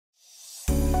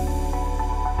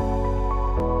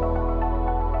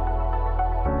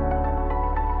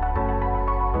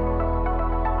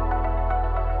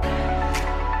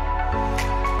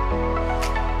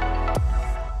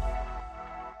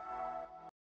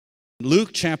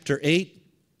Luke chapter 8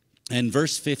 and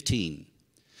verse 15.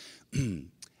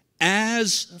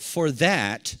 As for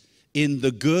that in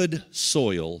the good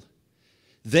soil,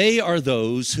 they are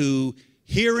those who,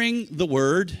 hearing the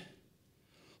word,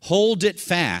 hold it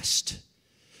fast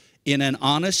in an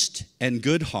honest and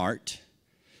good heart,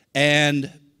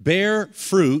 and bear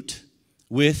fruit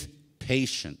with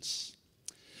patience.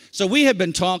 So we have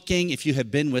been talking, if you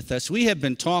have been with us, we have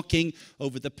been talking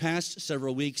over the past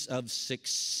several weeks of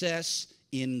success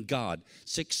in God.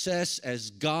 Success as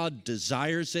God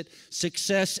desires it,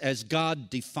 success as God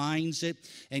defines it,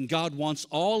 and God wants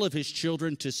all of his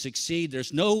children to succeed.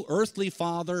 There's no earthly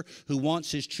father who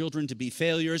wants his children to be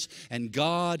failures, and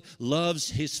God loves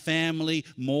his family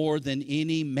more than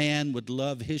any man would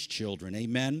love his children.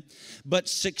 Amen? But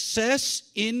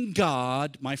success in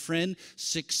God, my friend,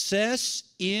 success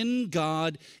in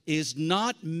God is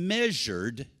not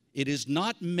measured. It is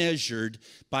not measured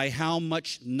by how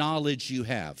much knowledge you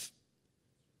have,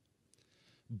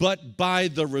 but by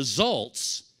the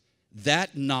results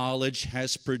that knowledge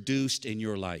has produced in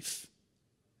your life.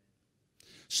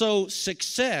 So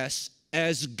success,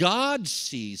 as God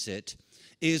sees it,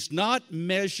 is not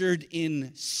measured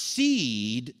in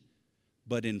seed,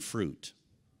 but in fruit.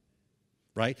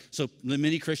 Right? So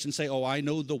many Christians say, oh, I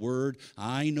know the word,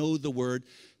 I know the word.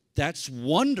 That's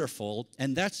wonderful,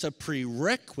 and that's a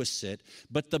prerequisite,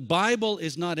 but the Bible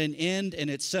is not an end in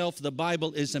itself. The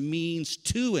Bible is a means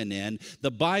to an end.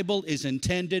 The Bible is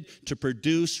intended to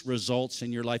produce results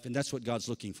in your life, and that's what God's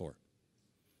looking for.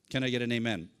 Can I get an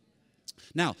amen?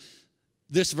 Now,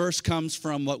 this verse comes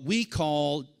from what we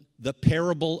call the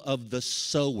parable of the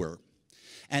sower.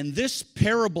 And this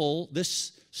parable,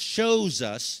 this shows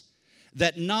us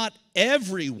that not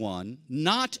everyone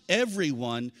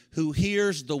who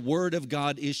hears the word of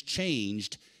God is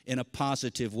changed in a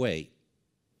positive way.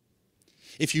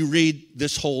 If you read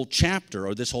this whole chapter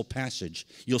or this whole passage,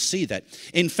 you'll see that.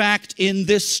 In fact, in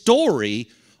this story,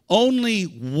 only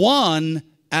 1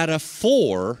 out of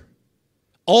 4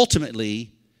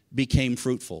 ultimately became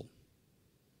fruitful.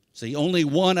 See, only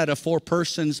 1 out of 4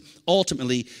 persons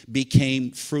ultimately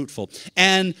became fruitful.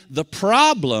 And the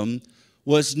problem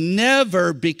was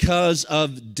never because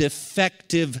of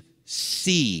defective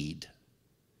seed,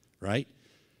 right?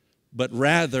 But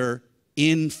rather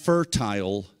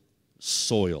infertile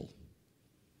soil.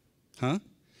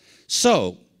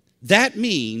 So that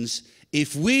means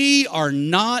if we are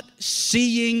not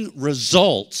seeing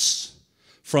results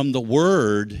from the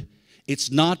word,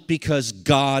 it's not because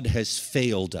God has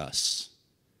failed us.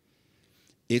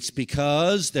 It's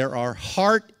because there are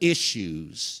heart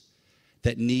issues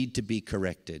that need to be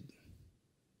corrected.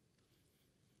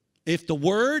 If the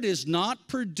word is not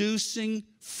producing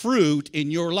fruit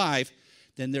in your life,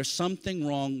 then there's something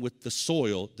wrong with the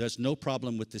soil. There's no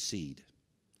problem with the seed.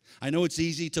 I know it's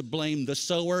easy to blame the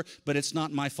sower, but it's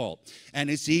not my fault. And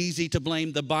it's easy to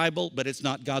blame the Bible, but it's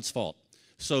not God's fault.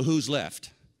 So who's left?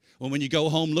 Well, when you go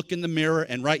home, look in the mirror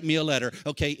and write me a letter.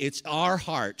 Okay, it's our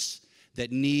hearts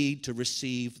that need to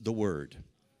receive the word.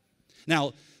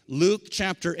 Now, Luke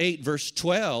chapter 8, verse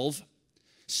 12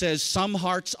 says some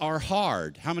hearts are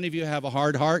hard. How many of you have a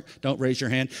hard heart? Don't raise your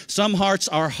hand. Some hearts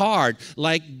are hard,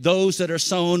 like those that are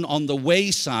sown on the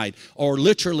wayside or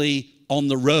literally on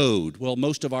the road. Well,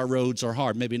 most of our roads are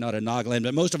hard. Maybe not in Nagaland,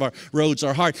 but most of our roads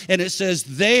are hard. And it says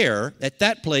there, at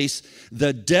that place,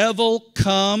 the devil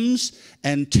comes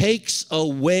and takes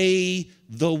away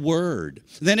the word.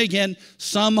 Then again,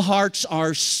 some hearts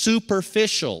are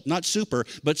superficial, not super,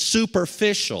 but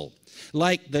superficial,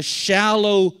 like the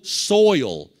shallow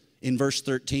soil in verse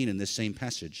 13 in this same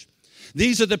passage.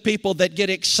 These are the people that get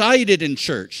excited in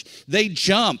church. They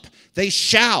jump, they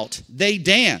shout, they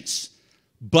dance.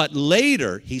 But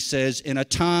later, he says, in a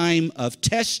time of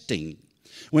testing,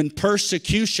 when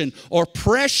persecution or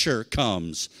pressure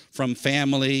comes from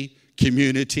family,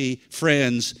 community,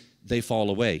 friends, they fall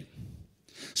away.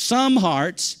 Some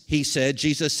hearts, he said,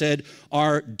 Jesus said,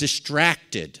 are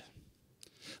distracted,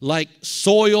 like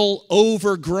soil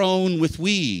overgrown with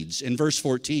weeds in verse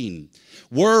 14.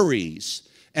 Worries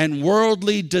and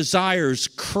worldly desires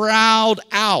crowd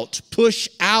out, push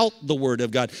out the word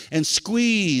of God and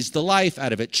squeeze the life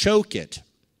out of it, choke it.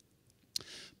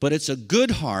 But it's a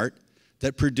good heart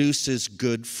that produces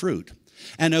good fruit.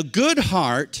 And a good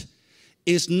heart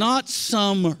is not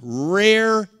some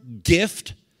rare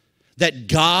gift that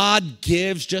God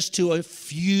gives just to a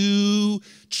few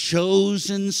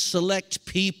chosen select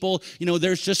people. You know,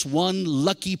 there's just one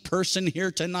lucky person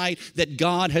here tonight that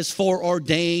God has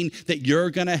foreordained that you're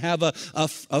going to have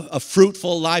a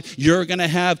fruitful life. You're going to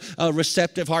have a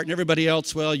receptive heart, and everybody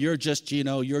else, well, you're just,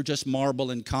 you're just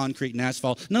marble and concrete and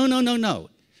asphalt. No, no, no,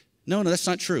 no. No, that's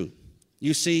not true.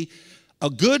 You see, a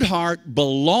good heart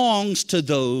belongs to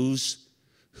those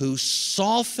who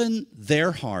soften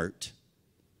their heart,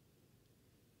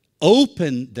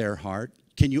 open their heart.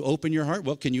 Can you open your heart?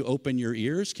 Well, can you open your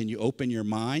ears? Can you open your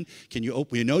mind? Can you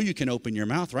open, you can open your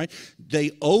mouth, right?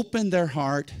 They open their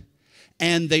heart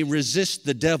and they resist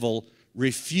the devil,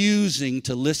 refusing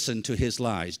to listen to his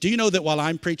lies. Do you know that while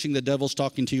I'm preaching, the devil's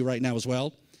talking to you right now as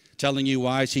well? Telling you,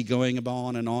 why is he going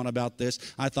on and on about this?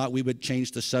 I thought we would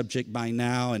change the subject by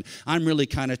now, and I'm really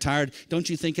kind of tired. Don't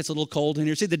you think it's a little cold in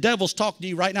here? See, the devil's talking to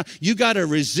you right now. You got to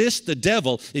resist the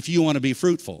devil if you want to be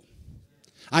fruitful.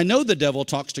 I know the devil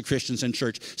talks to Christians in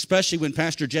church, especially when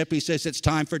Pastor Jeppy says it's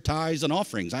time for tithes and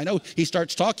offerings. I know he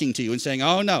starts talking to you and saying,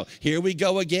 oh no, here we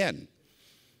go again.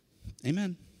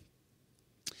 Amen.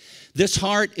 This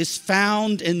heart is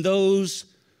found in those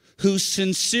who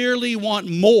sincerely want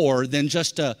more than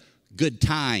just a good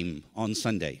time on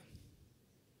Sunday.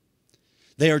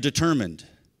 They are determined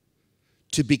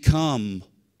to become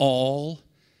all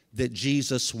that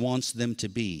Jesus wants them to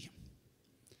be.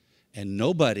 And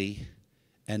nobody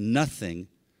and nothing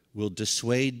will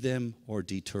dissuade them or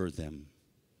deter them.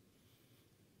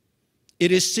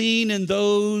 It is seen in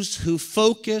those who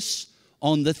focus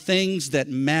on the things that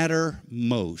matter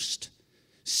most,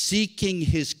 seeking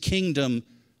his kingdom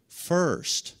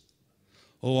first.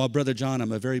 Oh, Brother John,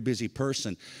 I'm a very busy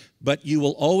person. But you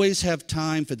will always have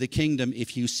time for the kingdom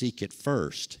if you seek it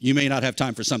first. You may not have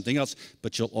time for something else,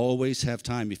 but you'll always have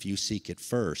time if you seek it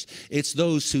first. It's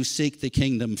those who seek the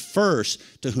kingdom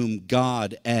first to whom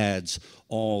God adds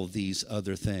all these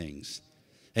other things.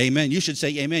 Amen. You should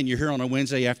say amen. You're here on a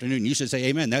Wednesday afternoon. You should say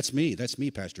amen. That's me. That's me,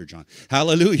 Pastor John.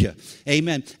 Hallelujah.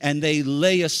 Amen. And they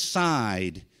lay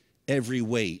aside every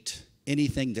weight,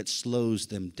 anything that slows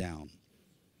them down.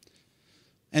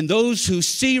 And those who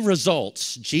see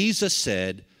results, Jesus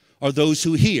said, are those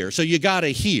who hear. So you got to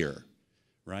hear,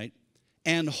 right?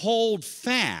 And hold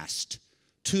fast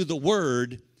to the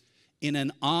word in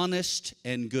an honest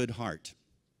and good heart.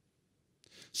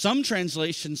 Some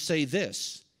translations say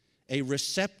this, a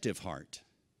receptive heart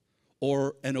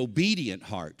or an obedient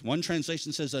heart. One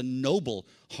translation says a noble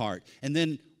heart. And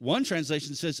then one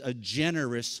translation says a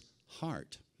generous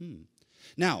heart.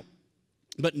 Now,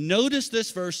 but notice this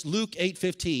verse, Luke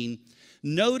 8:15.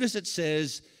 Notice it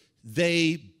says,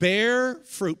 they bear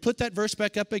fruit. Put that verse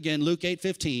back up again, Luke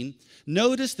 8:15.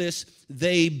 Notice this,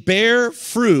 they bear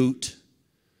fruit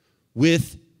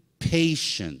with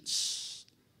patience.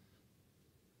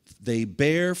 They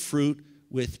bear fruit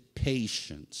with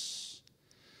patience.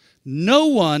 No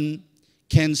one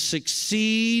can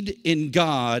succeed in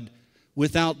God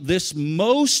without this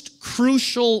most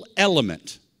crucial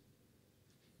element.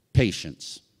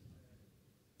 Patience.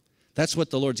 That's what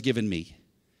the Lord's given me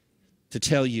to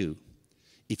tell you.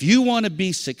 If you want to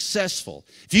be successful,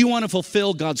 if you want to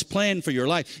fulfill God's plan for your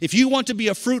life, if you want to be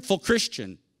a fruitful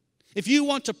Christian, if you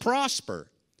want to prosper,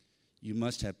 you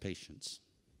must have patience.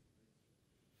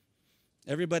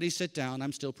 Everybody sit down.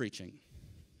 I'm still preaching.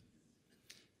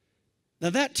 Now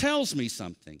that tells me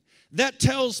something. That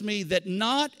tells me that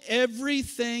not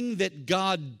everything that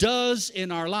God does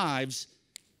in our lives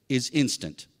is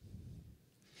instant.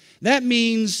 That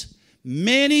means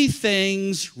many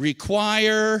things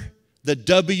require the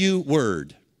W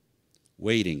word,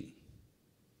 waiting.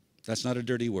 That's not a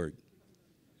dirty word.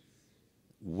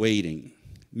 Waiting.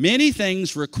 Many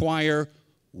things require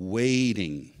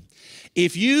waiting.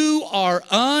 If you are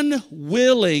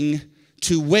unwilling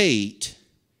to wait,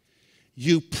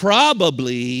 you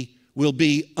probably will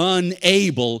be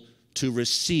unable to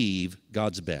receive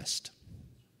God's best.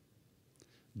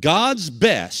 God's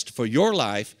best for your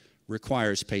life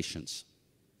requires patience.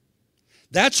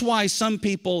 That's why some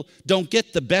people don't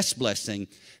get the best blessing.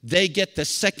 They get the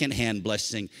second-hand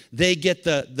blessing. They get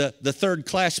the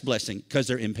third-class blessing because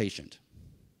they're impatient.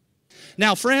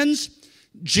 Now, friends,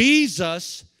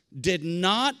 Jesus did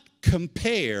not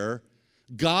compare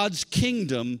God's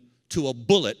kingdom to a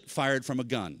bullet fired from a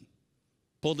gun.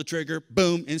 Pull the trigger,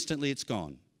 boom, instantly it's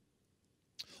gone.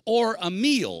 Or a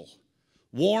meal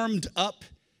warmed up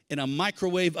in a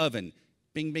microwave oven.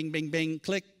 Bing, bing, bing, bing,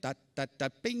 click, dot, dot,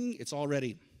 dot, bing, it's all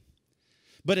ready.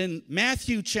 But in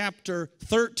Matthew chapter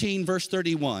 13, verse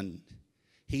 31,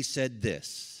 he said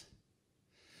this,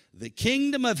 the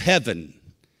kingdom of heaven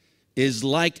is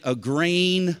like a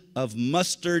grain of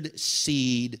mustard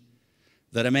seed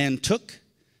that a man took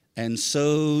and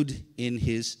sowed in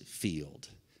his field.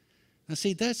 Now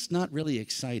see, that's not really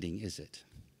exciting, is it?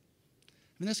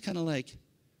 I mean, that's kind of like,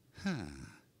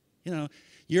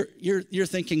 You're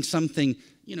thinking something,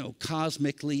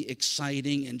 cosmically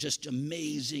exciting and just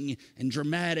amazing and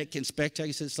dramatic and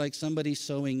spectacular. It's like somebody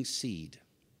sowing seed.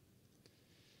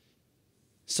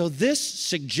 So this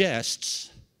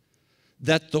suggests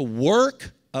that the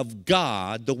work of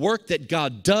God, the work that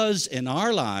God does in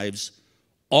our lives,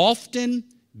 often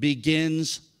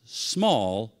begins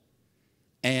small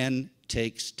and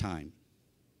takes time.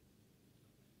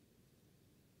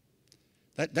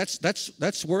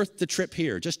 That's worth the trip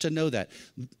here, just to know that.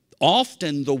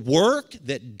 Often the work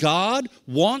that God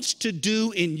wants to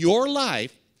do in your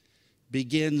life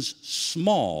begins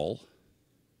small,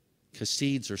 because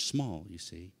seeds are small, you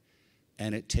see,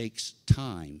 and it takes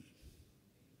time.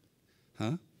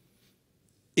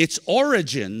 Its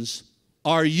origins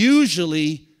are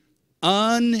usually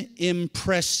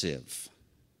unimpressive,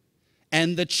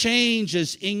 and the change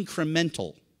is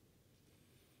incremental.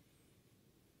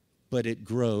 But it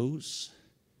grows,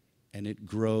 and it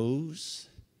grows,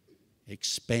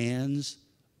 expands,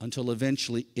 until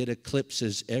eventually it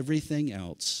eclipses everything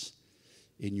else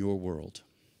in your world.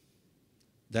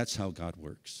 That's how God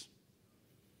works.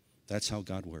 That's how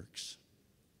God works.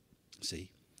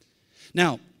 See?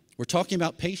 Now, we're talking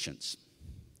about patience.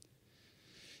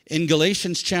 In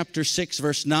Galatians chapter 6,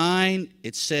 verse 9,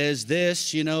 it says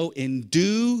this, in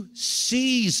due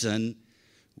season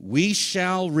we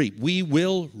shall reap. We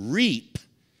will reap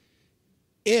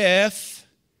if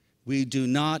we do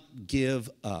not give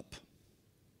up.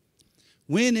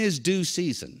 When is due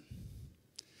season?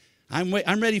 I'm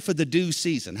ready for the due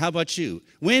season. How about you?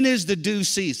 When is the due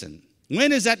season?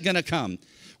 When is that going to come?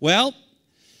 Well,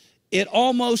 it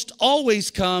almost always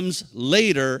comes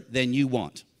later than you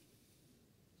want.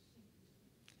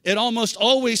 It almost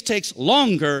always takes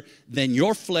longer than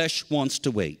your flesh wants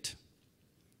to wait.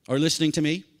 Are you listening to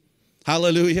me?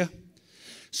 Hallelujah.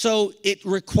 So it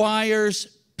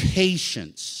requires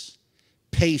patience.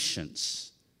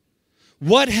 Patience.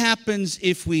 What happens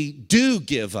if we do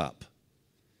give up?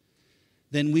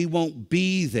 Then we won't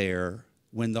be there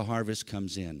when the harvest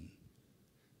comes in.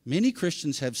 Many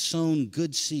Christians have sown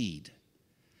good seed,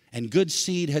 and good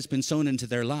seed has been sown into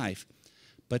their life,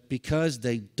 but because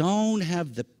they don't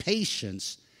have the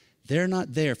patience, they're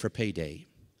not there for payday.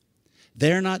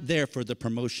 They're not there for the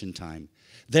promotion time.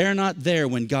 They're not there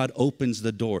when God opens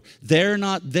the door. They're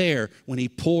not there when He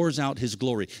pours out His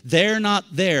glory. They're not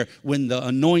there when the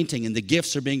anointing and the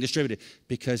gifts are being distributed,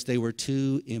 because they were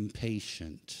too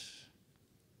impatient.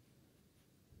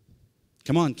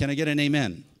 Come on, can I get an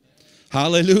amen?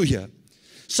 Hallelujah.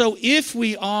 So if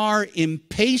we are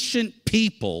impatient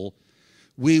people,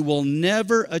 we will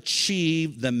never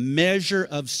achieve the measure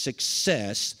of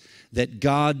success that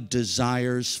God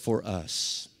desires for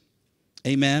us.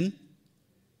 Amen?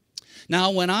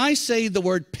 Now, when I say the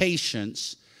word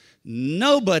patience,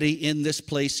 nobody in this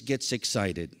place gets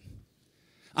excited.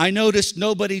 I noticed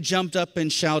nobody jumped up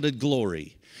and shouted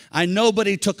glory.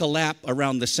 Nobody took a lap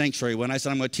around the sanctuary when I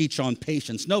said I'm going to teach on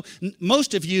patience. No,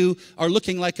 most of you are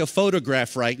looking like a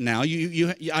photograph right now.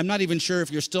 I'm not even sure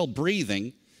if you're still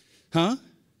breathing.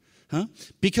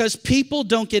 Because people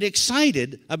don't get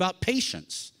excited about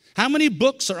patience. How many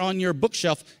books are on your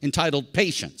bookshelf entitled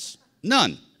Patience?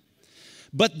 None.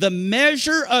 But the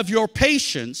measure of your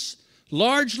patience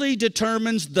largely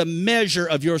determines the measure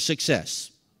of your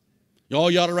success. Oh,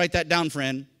 you ought to write that down,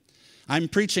 friend. I'm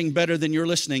preaching better than you're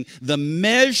listening. The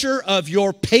measure of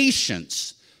your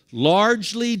patience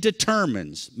largely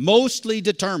determines, mostly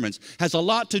determines, has a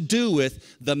lot to do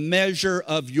with the measure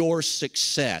of your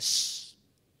success.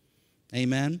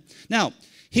 Amen? Now,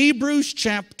 Hebrews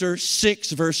chapter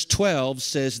 6, verse 12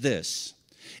 says this.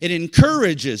 It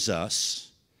encourages us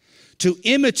to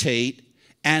imitate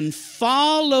and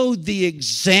follow the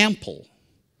example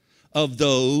of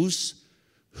those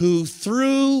who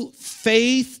through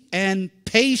faith and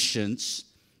patience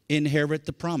inherit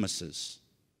the promises.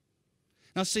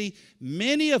 Now see,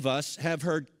 many of us have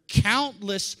heard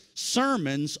countless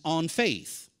sermons on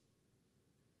faith.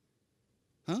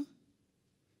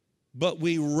 But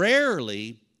we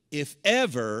rarely, if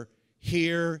ever,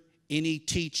 hear any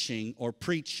teaching or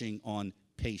preaching on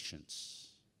patience.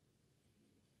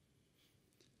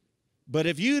 But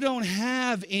if you don't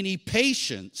have any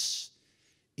patience,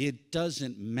 it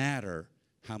doesn't matter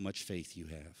how much faith you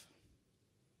have.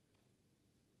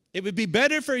 It would be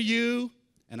better for you,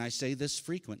 and I say this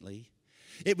frequently,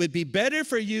 it would be better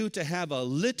for you to have a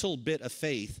little bit of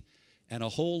faith and a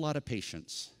whole lot of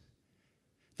patience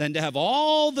than to have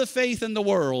all the faith in the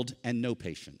world and no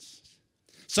patience.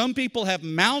 Some people have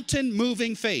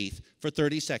mountain-moving faith for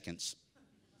 30 seconds.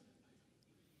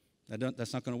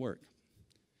 That's not going to work.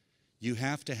 You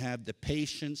have to have the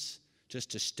patience just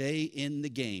to stay in the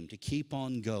game, to keep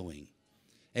on going.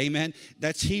 Amen.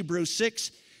 That's Hebrews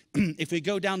 6. If we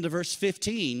go down to verse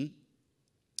 15,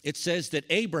 it says that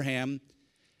Abraham,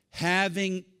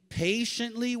 having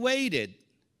patiently waited,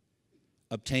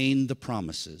 obtained the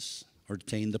promises, or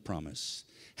obtained the promise.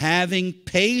 Having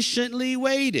patiently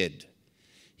waited,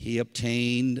 he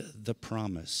obtained the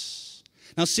promise.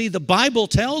 Now see, the Bible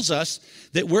tells us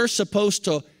that we're supposed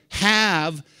to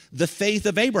have the faith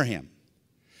of Abraham.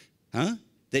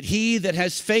 That he that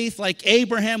has faith like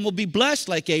Abraham will be blessed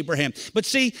like Abraham. But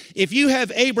see, if you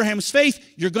have Abraham's faith,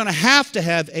 you're going to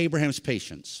have Abraham's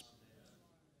patience.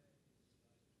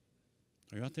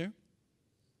 Are you out there?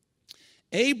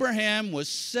 Abraham was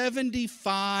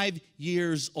 75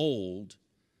 years old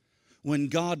when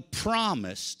God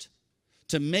promised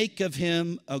to make of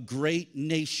him a great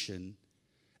nation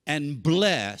and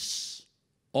bless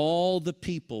all the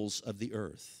peoples of the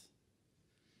earth.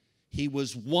 He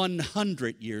was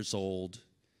 100 years old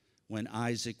when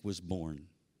Isaac was born.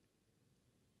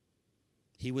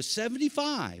 He was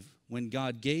 75 when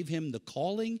God gave him the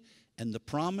calling and the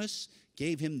promise,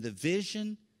 gave him the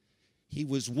vision. He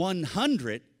was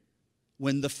 100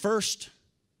 when the first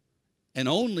and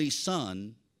only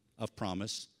son of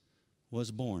promise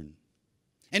was born.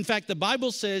 In fact, the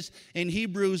Bible says in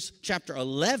Hebrews chapter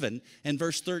 11 and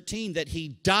verse 13 that he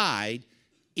died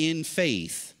in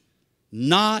faith,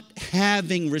 not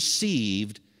having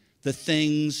received the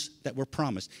things that were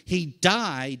promised. He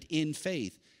died in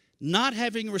faith, not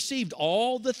having received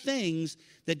all the things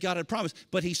that God had promised,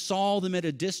 but he saw them at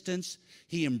a distance.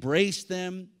 He embraced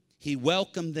them. He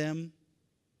welcomed them.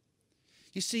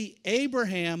 You see,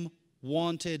 Abraham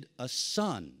wanted a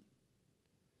son.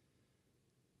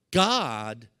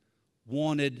 God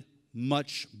wanted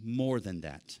much more than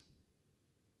that.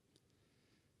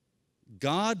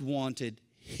 God wanted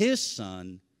his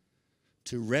son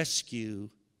to rescue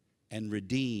and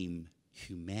redeem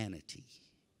humanity.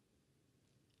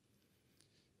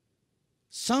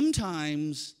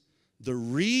 Sometimes the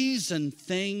reason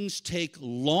things take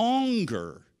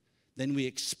longer than we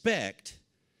expect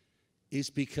is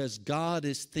because God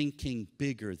is thinking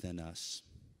bigger than us.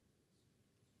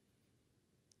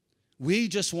 We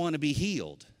just want to be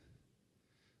healed.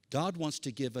 God wants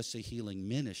to give us a healing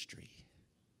ministry.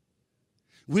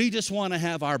 We just want to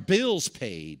have our bills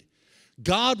paid.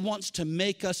 God wants to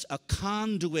make us a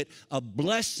conduit, a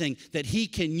blessing that he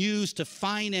can use to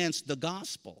finance the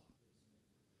gospel.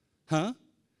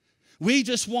 We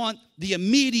just want the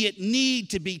immediate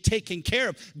need to be taken care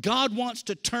of. God wants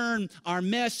to turn our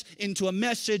mess into a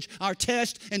message, our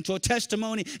test into a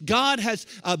testimony. God has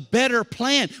a better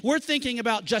plan. We're thinking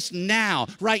about just now,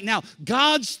 right now.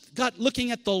 God's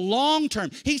looking at the long term.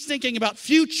 He's thinking about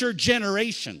future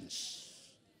generations.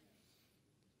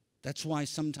 That's why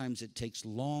sometimes it takes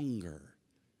longer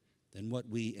than what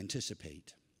we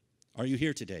anticipate. Are you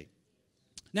here today?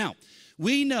 Now,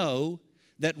 we know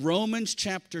that Romans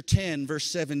chapter 10, verse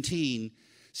 17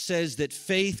 says that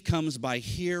faith comes by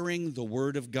hearing the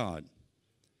word of God.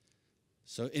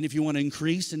 And if you want to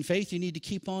increase in faith, you need to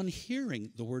keep on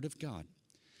hearing the word of God.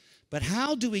 But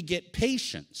how do we get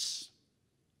patience?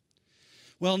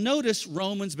 Well, notice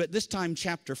Romans, but this time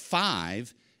chapter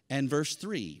 5 and verse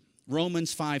 3.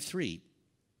 Romans 5:3.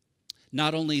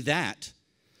 Not only that,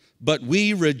 but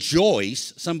we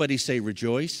rejoice. Somebody say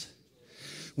rejoice.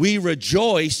 We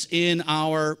rejoice in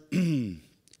our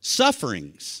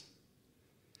sufferings,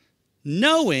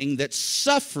 knowing that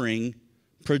suffering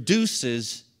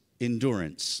produces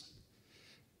endurance.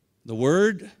 The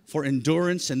word for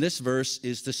endurance in this verse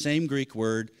is the same Greek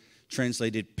word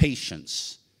translated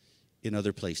patience in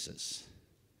other places.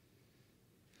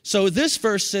 So this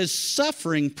verse says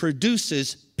suffering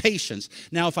produces patience.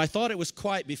 Now, if I thought it was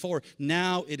quiet before,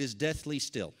 now it is deathly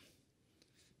still.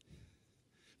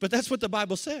 But that's what the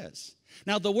Bible says.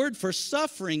 Now, the word for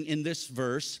suffering in this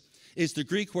verse is the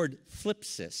Greek word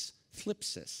thlipsis.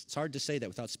 Thlipsis. It's hard to say that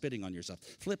without spitting on yourself.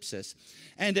 Thlipsis.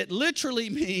 And it literally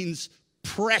means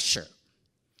pressure.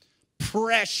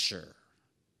 Pressure.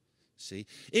 See?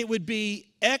 It would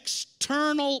be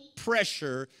external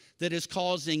pressure that is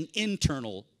causing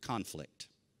internal conflict.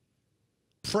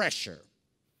 Pressure.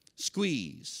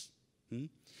 Squeeze.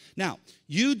 Now,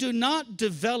 you do not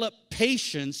develop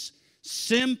patience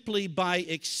simply by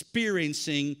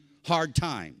experiencing hard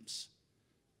times,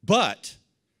 but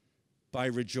by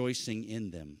rejoicing in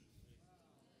them.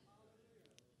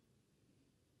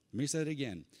 Let me say it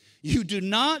again. You do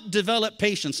not develop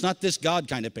patience, not this God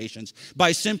kind of patience,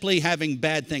 by simply having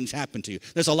bad things happen to you.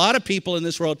 There's a lot of people in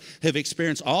this world who have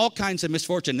experienced all kinds of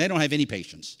misfortune. They don't have any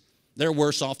patience. They're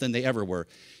worse off than they ever were.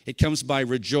 It comes by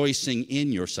rejoicing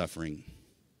in your suffering.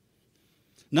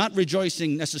 Not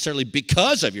rejoicing necessarily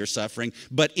because of your suffering,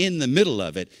 but in the middle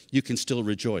of it, you can still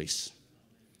rejoice.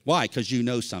 Why? Because you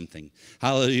know something.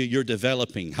 Hallelujah, you're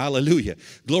developing. Hallelujah.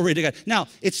 Glory to God. Now,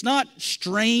 it's not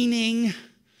straining,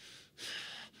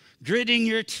 gritting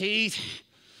your teeth,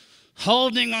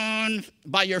 holding on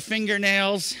by your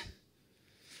fingernails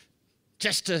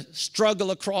just to struggle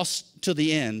across to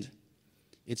the end.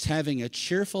 It's having a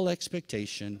cheerful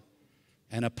expectation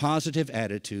and a positive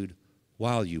attitude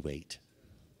while you wait.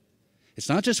 It's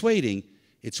not just waiting,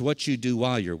 it's what you do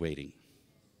while you're waiting.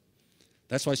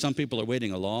 That's why some people are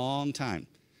waiting a long time,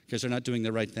 because they're not doing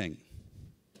the right thing.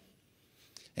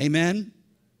 Amen?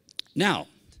 Now,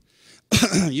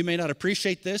 you may not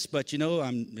appreciate this, but you know,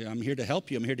 I'm here to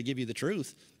help you. I'm here to give you the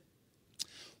truth.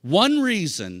 One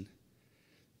reason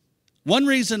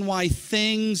why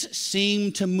things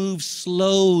seem to move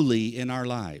slowly in our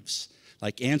lives,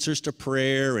 like answers to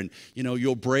prayer and, you know,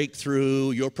 your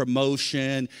breakthrough, your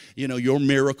promotion, you know, your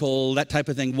miracle, that type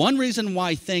of thing. One reason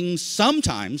why things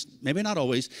sometimes, maybe not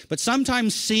always, but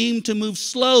sometimes seem to move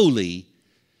slowly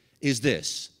is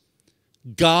this.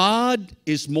 God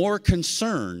is more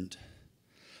concerned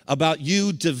about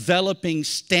you developing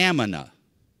stamina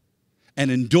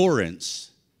and endurance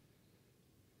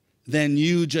than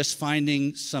you just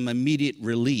finding some immediate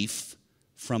relief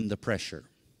from the pressure.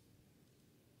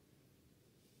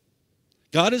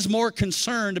 God is more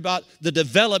concerned about the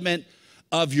development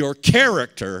of your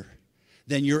character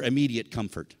than your immediate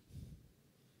comfort.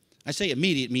 I say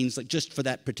immediate means like just for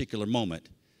that particular moment.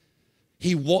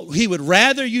 He would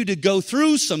rather you to go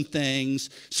through some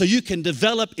things so you can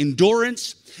develop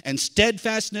endurance and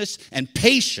steadfastness and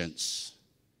patience,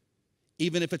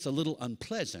 even if it's a little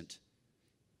unpleasant,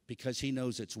 because he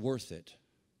knows it's worth it.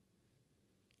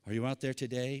 Are you out there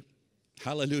today?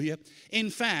 Hallelujah.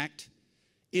 In fact,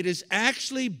 it is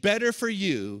actually better for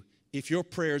you if your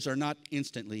prayers are not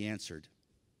instantly answered.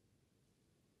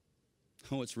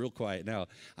 Oh, it's real quiet now.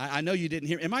 I know you didn't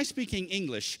hear. Am I speaking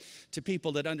English to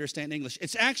people that understand English?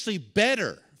 It's actually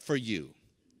better for you.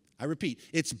 I repeat,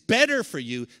 it's better for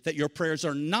you that your prayers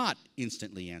are not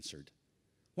instantly answered.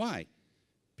 Why?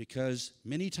 Because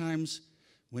many times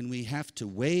when we have to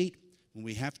wait, when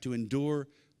we have to endure,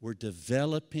 we're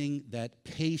developing that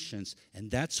patience, and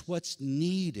that's what's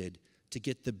needed to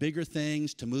get the bigger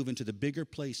things, to move into the bigger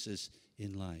places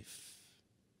in life.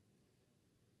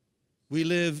 We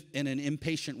live in an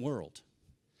impatient world,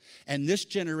 and this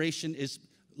generation is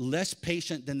less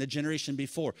patient than the generation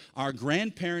before. Our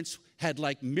grandparents had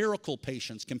like miracle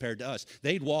patience compared to us.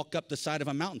 They'd walk up the side of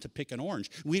a mountain to pick an orange.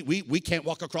 We can't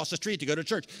walk across the street to go to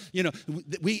church. You know,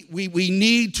 we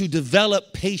need to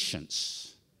develop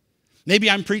patience.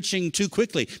 Maybe I'm preaching too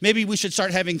quickly. Maybe we should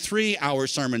start having 3-hour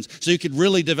sermons so you could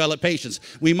really develop patience.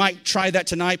 We might try that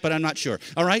tonight, but I'm not sure.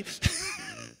 All right?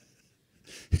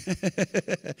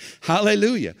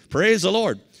 Hallelujah. Praise the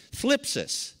Lord.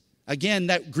 Thlipsis. Again,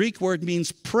 that Greek word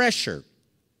means pressure.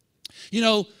 You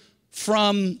know,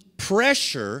 from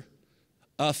pressure,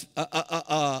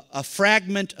 a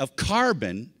fragment of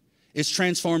carbon is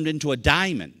transformed into a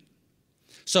diamond.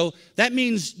 So that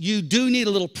means you do need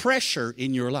a little pressure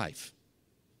in your life.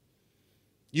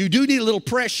 You do need a little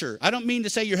pressure. I don't mean to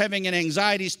say you're having an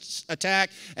anxiety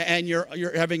attack and you're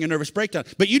having a nervous breakdown,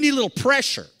 but you need a little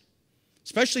pressure.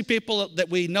 Especially people that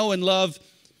we know and love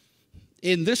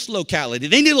in this locality.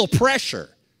 They need a little pressure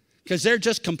because they're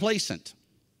just complacent.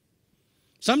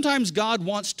 Sometimes God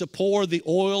wants to pour the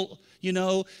oil, you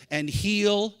know, and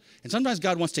heal. And sometimes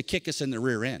God wants to kick us in the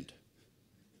rear end.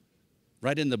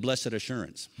 Right in the blessed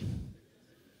assurance.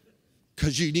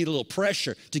 Because you need a little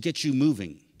pressure to get you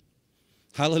moving.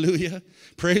 Hallelujah.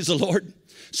 Praise the Lord.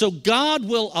 So God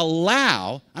will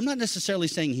allow, I'm not necessarily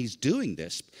saying he's doing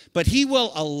this, but he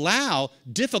will allow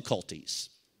difficulties.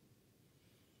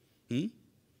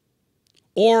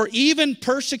 Or even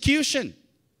persecution.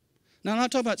 Now, I'm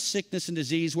not talking about sickness and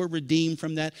disease. We're redeemed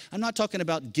from that. I'm not talking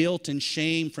about guilt and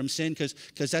shame from sin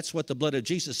because that's what the blood of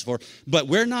Jesus is for. But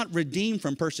we're not redeemed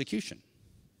from persecution.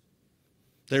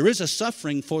 There is a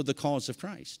suffering for the cause of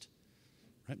Christ.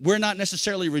 Right? We're not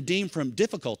necessarily redeemed from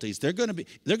difficulties. There are going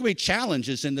to be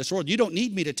challenges in this world. You don't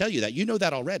need me to tell you that. You know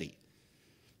that already.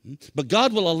 But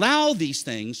God will allow these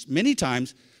things many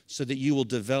times so that you will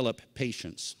develop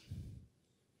patience.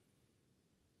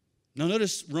 Now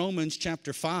notice Romans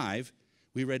chapter 5.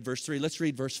 We read verse 3. Let's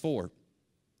read verse 4.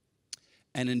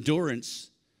 And endurance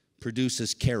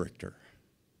produces character.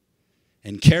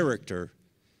 And character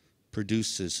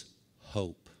produces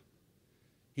hope.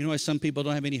 You know why some people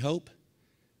don't have any hope?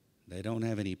 They don't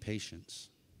have any patience.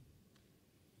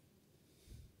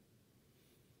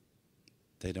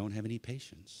 They don't have any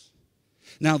patience.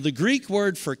 Now, the Greek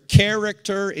word for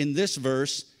character in this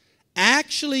verse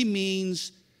actually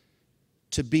means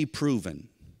to be proven,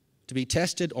 to be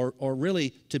tested, or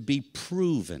really to be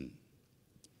proven.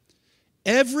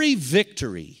 Every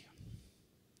victory,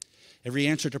 every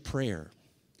answer to prayer,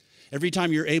 every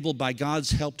time you're able by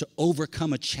God's help to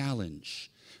overcome a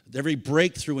challenge, every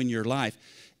breakthrough in your life,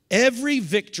 every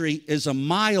victory is a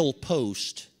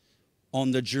milepost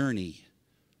on the journey,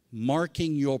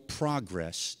 marking your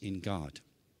progress in God.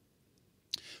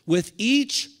 With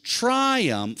each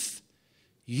triumph,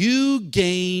 you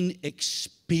gain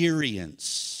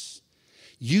experience.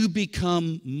 You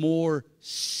become more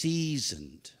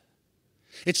seasoned.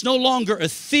 It's no longer a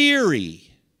theory.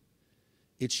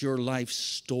 It's your life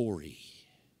story.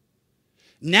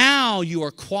 Now you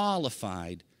are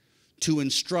qualified to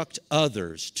instruct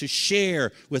others, to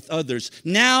share with others.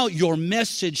 Now your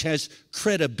message has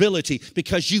credibility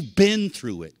because you've been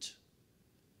through it.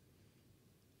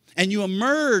 And you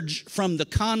emerge from the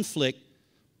conflict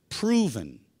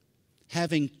proven,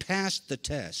 having passed the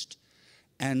test,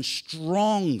 and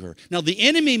stronger. Now, the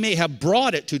enemy may have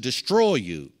brought it to destroy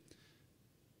you,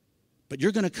 but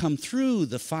you're going to come through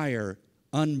the fire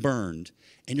unburned,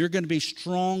 and you're going to be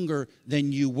stronger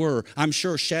than you were. I'm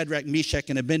sure Shadrach, Meshach,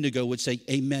 and Abednego would say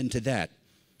amen to that.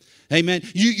 Amen.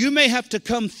 You may have to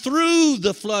come through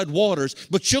the flood waters,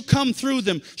 but you'll come through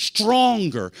them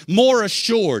stronger, more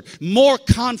assured, more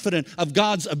confident of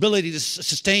God's ability to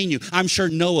sustain you. I'm sure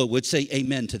Noah would say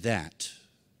amen to that.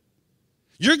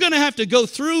 You're going to have to go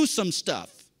through some stuff,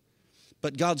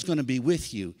 but God's going to be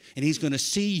with you, and He's going to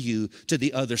see you to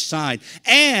the other side.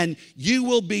 And you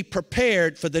will be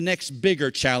prepared for the next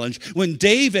bigger challenge. When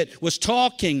David was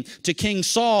talking to King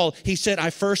Saul, he said,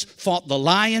 I first fought the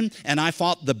lion, and I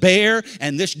fought the bear,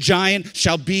 and this giant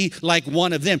shall be like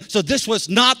one of them. So this was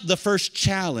not the first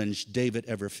challenge David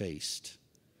ever faced.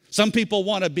 Some people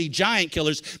want to be giant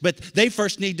killers, but they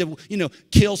first need to,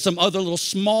 kill some other little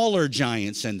smaller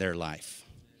giants in their life.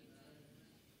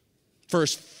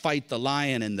 First, fight the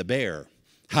lion and the bear.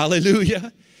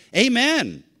 Hallelujah.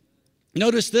 Amen.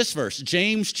 Notice this verse,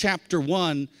 James chapter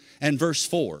 1 and verse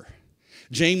 4.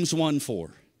 James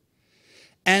 1:4.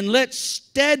 And let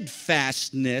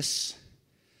steadfastness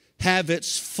have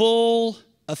its full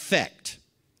effect,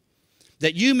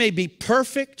 that you may be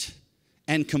perfect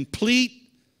and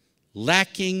complete,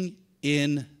 lacking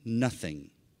in nothing.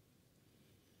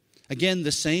 Again,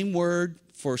 the same word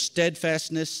for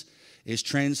steadfastness is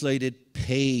translated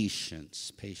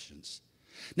patience. Patience.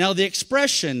 Now, the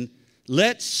expression,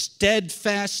 let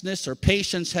steadfastness or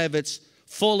patience have its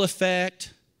full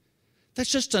effect,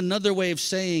 that's just another way of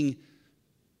saying,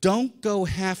 don't go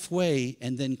halfway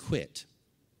and then quit.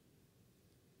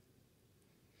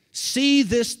 See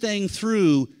this thing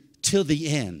through till the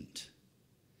end.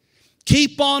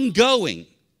 Keep on going,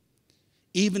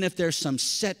 even if there's some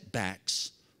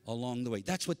setbacks along the way.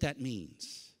 That's what that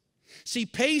means. See,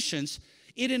 patience,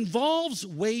 it involves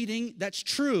waiting, that's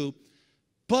true,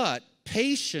 but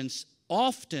patience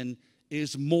often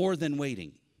is more than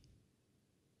waiting.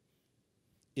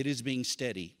 It is being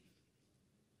steady.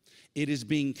 It is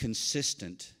being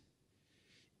consistent.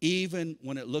 Even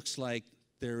when it looks like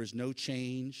there is no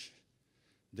change,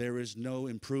 there is no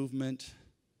improvement,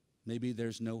 maybe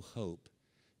there's no hope.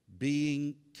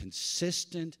 Being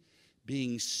consistent,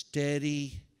 being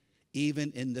steady,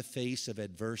 even in the face of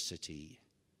adversity.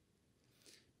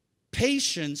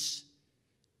 Patience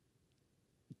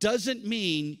doesn't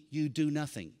mean you do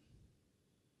nothing.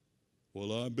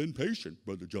 Well, I've been patient,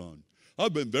 Brother John.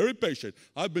 I've been very patient.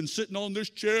 I've been sitting on this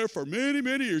chair for many,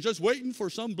 many years, just waiting for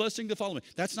some blessing to follow me.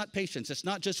 That's not patience. It's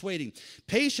not just waiting.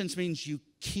 Patience means you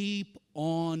keep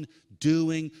on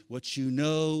doing what you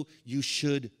know you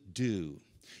should do.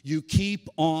 You keep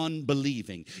on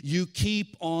believing. You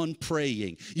keep on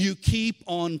praying. You keep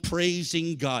on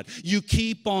praising God. You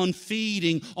keep on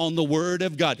feeding on the Word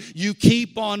of God. You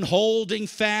keep on holding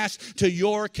fast to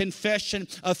your confession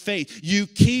of faith. You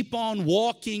keep on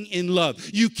walking in love.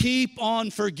 You keep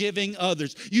on forgiving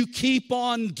others. You keep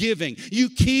on giving. You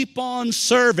keep on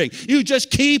serving. You just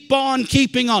keep on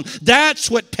keeping on. That's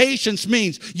what patience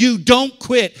means. You don't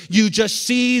quit. You just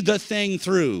see the thing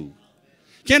through.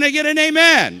 Can I get an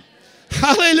amen?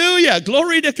 Hallelujah.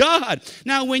 Glory to God.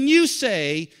 Now, when you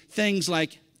say things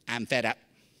like, I'm fed up.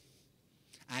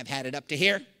 I've had it up to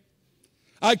here.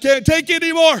 I can't take it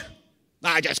anymore.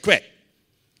 I just quit.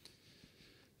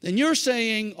 Then you're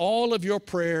saying all of your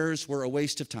prayers were a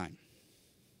waste of time.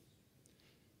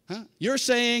 Huh? You're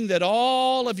saying that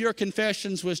all of your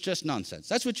confessions was just nonsense.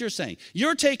 That's what you're saying.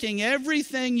 You're taking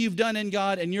everything you've done in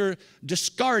God and you're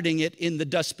discarding it in the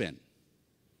dustbin.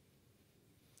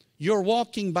 you're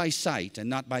walking by sight and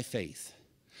not by faith.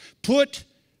 Put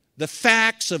the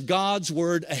facts of God's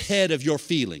word ahead of your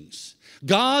feelings.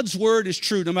 God's word is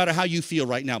true no matter how you feel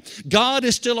right now. God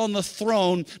is still on the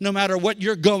throne no matter what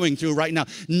you're going through right now.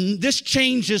 This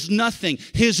changes nothing.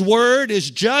 His word is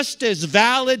just as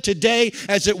valid today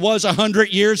as it was 100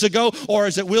 years ago or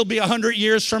as it will be 100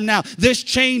 years from now. This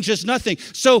changes nothing.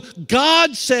 So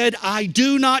God said, I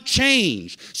do not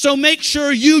change. So make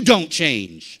sure you don't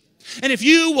change. And if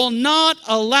you will not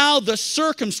allow the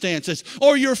circumstances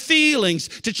or your feelings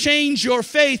to change your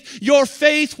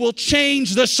faith will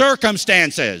change the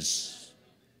circumstances.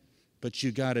 But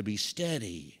you got to be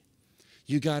steady.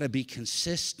 You got to be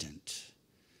consistent.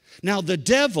 Now, the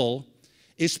devil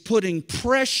is putting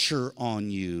pressure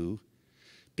on you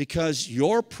because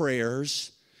your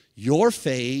prayers, your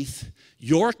faith,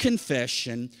 your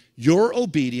confession, your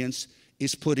obedience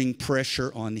is putting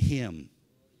pressure on him.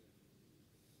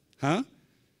 Huh?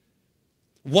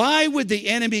 Why would the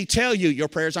enemy tell you your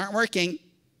prayers aren't working?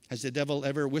 Has the devil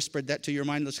ever whispered that to your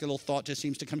mind? This little thought just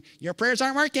seems to come. Your prayers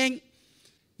aren't working.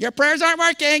 Your prayers aren't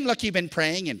working. Look, you've been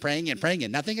praying and praying and praying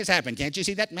and nothing has happened. Can't you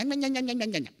see that?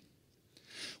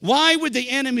 Why would the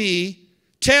enemy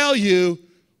tell you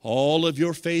all of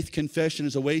your faith confession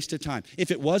is a waste of time?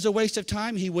 If it was a waste of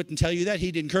time, he wouldn't tell you that.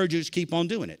 He'd encourage you to keep on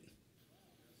doing it.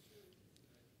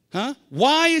 Huh?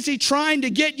 Why is he trying to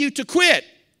get you to quit?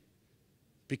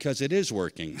 Because it is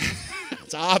working.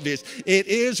 It's obvious. It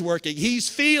is working. He's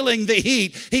feeling the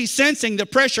heat. He's sensing the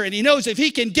pressure. And he knows if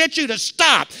he can get you to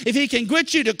stop, if he can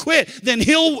get you to quit, then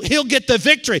he'll get the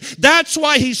victory. That's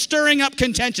why he's stirring up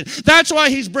contention. That's why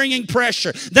he's bringing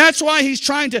pressure. That's why he's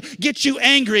trying to get you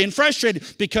angry and frustrated,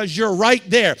 because you're right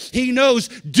there. He knows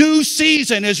due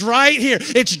season is right here.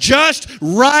 It's just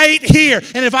right here.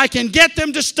 And if I can get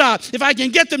them to stop, if I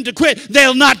can get them to quit,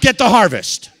 they'll not get the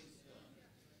harvest.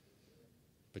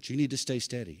 But you need to stay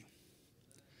steady.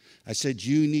 I said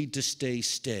you need to stay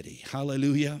steady.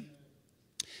 Hallelujah.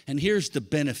 And here's the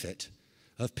benefit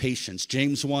of patience.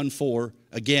 James 1:4,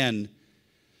 again,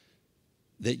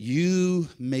 that you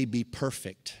may be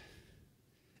perfect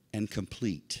and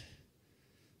complete,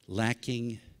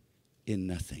 lacking in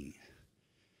nothing.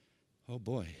 Oh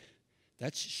boy,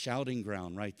 that's shouting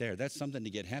ground right there. That's something to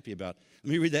get happy about.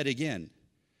 Let me read that again.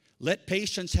 Let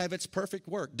patience have its perfect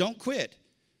work. Don't quit.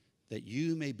 That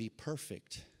you may be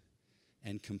perfect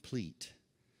and complete,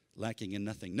 lacking in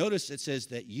nothing. Notice it says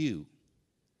that you.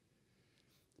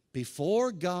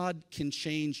 Before God can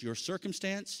change your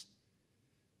circumstance,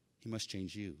 he must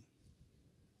change you.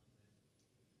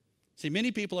 See, many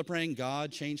people are praying,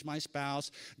 God, change my spouse.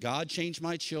 God, change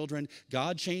my children.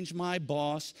 God, change my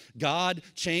boss. God,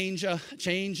 change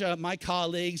my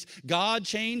colleagues. God,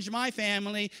 change my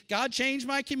family. God, change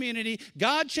my community.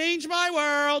 God, change my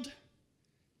world.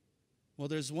 Well,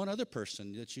 there's one other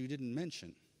person that you didn't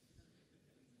mention.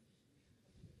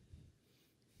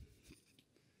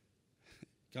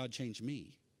 God changed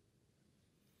me.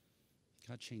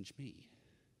 God changed me.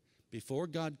 Before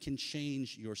God can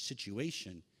change your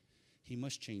situation, he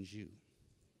must change you.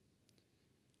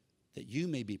 That you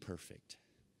may be perfect.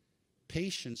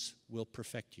 Patience will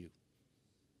perfect you.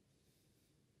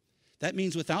 That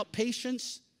means without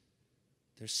patience,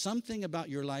 there's something about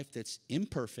your life that's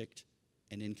imperfect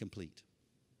and incomplete.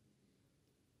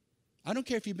 I don't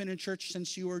care if you've been in church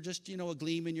since you were just, a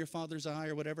gleam in your father's eye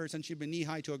or whatever, since you've been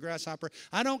knee-high to a grasshopper.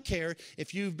 I don't care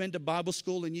if you've been to Bible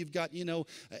school and you've got,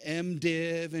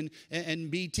 MDiv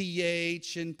and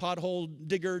BTH and pothole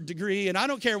digger degree, and I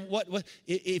don't care what.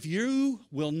 If you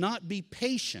will not be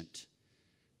patient,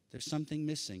 there's something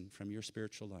missing from your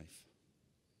spiritual life.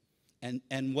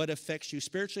 And what affects you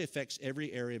spiritually affects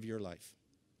every area of your life.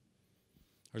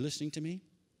 Are you listening to me?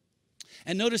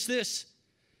 And notice this.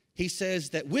 He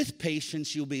says that with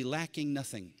patience you'll be lacking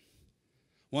nothing.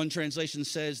 One translation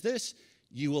says this,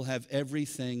 you will have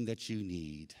everything that you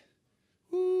need.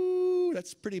 Ooh,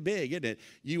 that's pretty big, isn't it?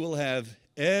 You will have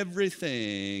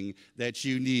everything that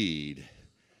you need.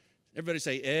 Everybody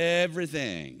say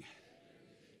everything.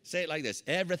 Say it like this,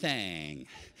 everything.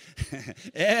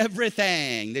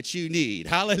 Everything that you need.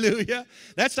 Hallelujah.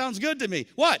 That sounds good to me.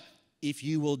 What? If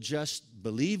you will just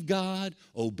believe God,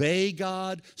 obey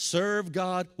God, serve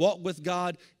God, walk with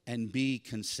God, and be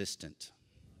consistent.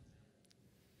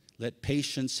 Let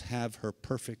patience have her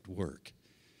perfect work.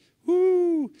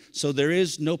 Woo! So there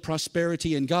is no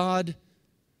prosperity in God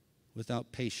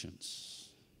without patience.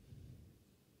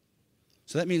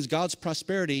 So that means God's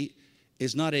prosperity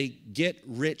is not a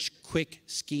get-rich-quick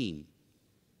scheme.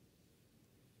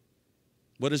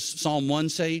 What does Psalm 1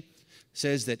 say? It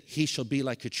says that he shall be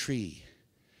like a tree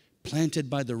planted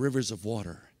by the rivers of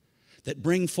water, that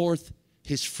bring forth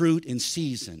his fruit in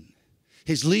season.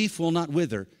 His leaf will not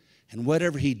wither, and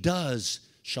whatever he does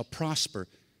shall prosper.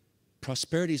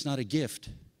 Prosperity is not a gift.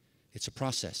 It's a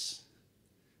process.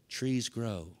 Trees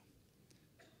grow.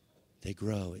 They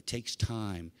grow. It takes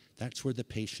time. That's where the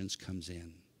patience comes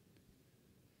in.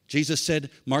 Jesus said,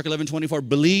 Mark 11:24,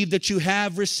 believe that you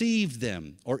have received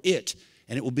them, or it,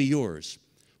 and it will be yours.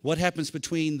 What happens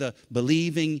between the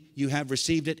believing you have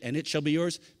received it and it shall be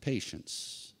yours?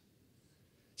 Patience.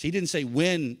 So he didn't say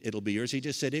when it'll be yours. He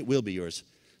just said it will be yours.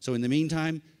 So in the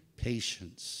meantime,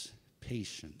 patience.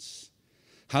 Patience.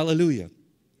 Hallelujah.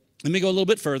 Let me go a little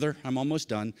bit further. I'm almost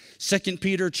done. 2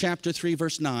 Peter chapter 3,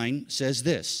 verse 9 says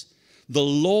this. The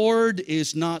Lord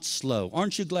is not slow.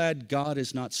 Aren't you glad God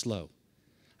is not slow?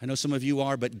 I know some of you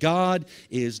are, but God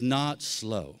is not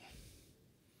slow.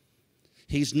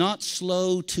 He's not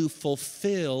slow to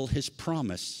fulfill his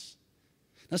promise.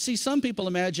 Now, see, some people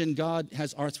imagine God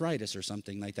has arthritis or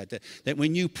something like that, that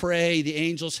when you pray, the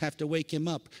angels have to wake him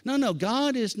up. No,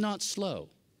 God is not slow.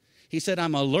 He said,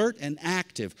 I'm alert and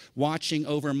active, watching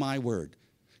over my word.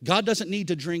 God doesn't need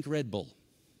to drink Red Bull.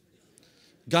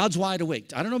 God's wide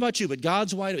awake. I don't know about you, but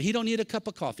God's wide awake. He don't need a cup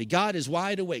of coffee. God is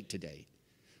wide awake today.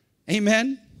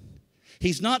 Amen?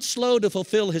 He's not slow to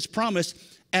fulfill his promise,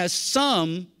 as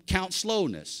some count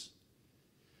slowness.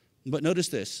 But notice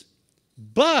this.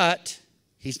 But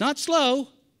he's not slow.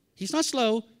 He's not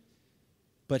slow,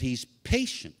 but he's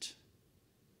patient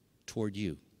toward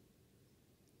you.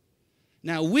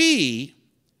 Now we,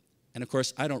 and of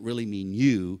course I don't really mean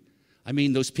you, I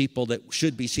mean those people that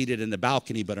should be seated in the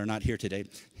balcony but are not here today.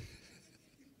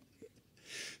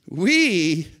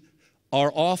 We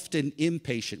are often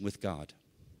impatient with God.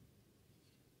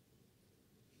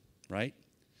 Right?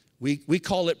 We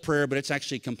call it prayer, but it's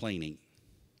actually complaining.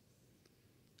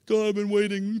 God, I've been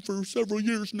waiting for several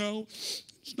years now.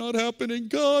 It's not happening.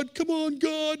 God, come on,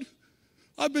 God.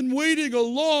 I've been waiting a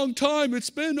long time.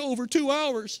 It's been over 2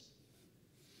 hours.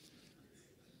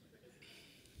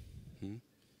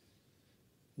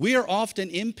 We are often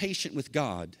impatient with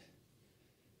God,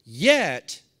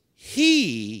 yet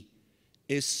he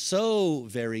is so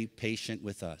very patient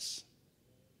with us.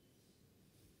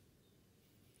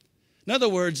 In other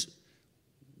words,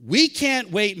 we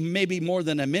can't wait maybe more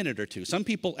than a minute or two. Some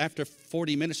people, after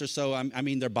 40 minutes or so, I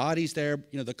mean, their body's there.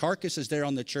 You know, the carcass is there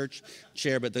on the church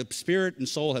chair, but the spirit and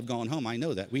soul have gone home. I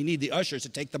know that. We need the ushers to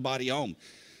take the body home.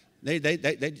 They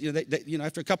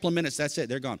after a couple of minutes, that's it.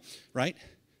 They're gone, right?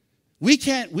 We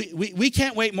can't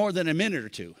wait more than a minute or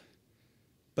two.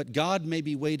 But God may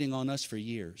be waiting on us for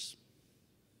years.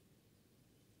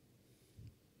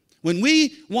 When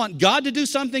we want God to do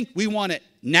something, we want it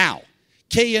now.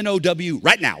 K-N-O-W,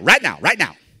 right now, right now, right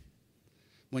now.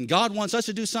 When God wants us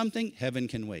to do something, heaven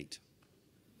can wait.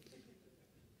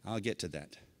 I'll get to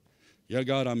that. Yeah,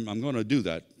 God, I'm going to do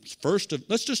that.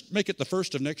 Let's just make it the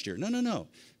first of next year. No.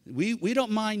 We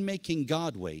don't mind making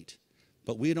God wait,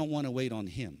 but we don't want to wait on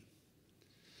him.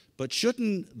 But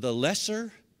shouldn't the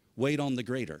lesser wait on the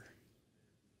greater?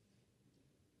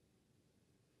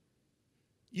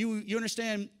 You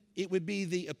understand, it would be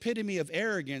the epitome of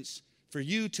arrogance for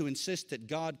you to insist that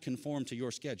God conform to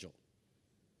your schedule.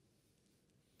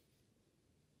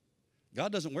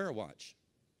 God doesn't wear a watch.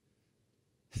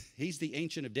 He's the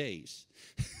Ancient of Days.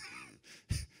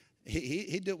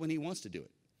 He'd do it when he wants to do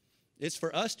it. It's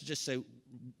for us to just say,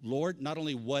 Lord, not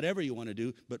only whatever you want to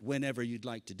do, but whenever you'd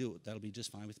like to do it. That'll be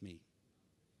just fine with me.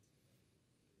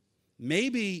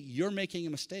 Maybe you're making a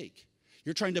mistake.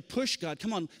 You're trying to push God.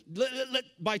 Come on,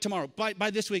 by tomorrow,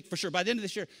 by this week for sure, by the end of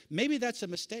this year. Maybe that's a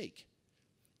mistake.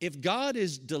 If God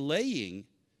is delaying,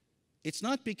 it's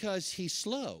not because he's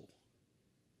slow.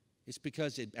 It's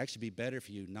because it'd actually be better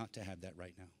for you not to have that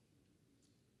right now.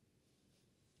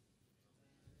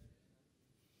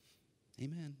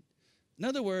 Amen. In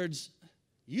other words,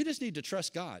 you just need to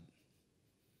trust God.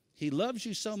 He loves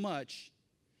you so much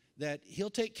that he'll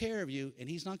take care of you and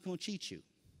he's not going to cheat you.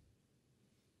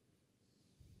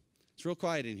 It's real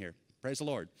quiet in here. Praise the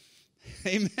Lord.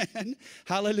 Amen.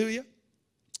 Hallelujah.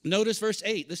 Notice verse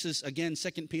 8. This is, again,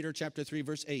 2 Peter chapter 3,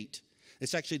 verse 8.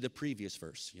 It's actually the previous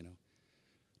verse, you know.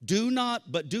 Do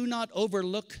not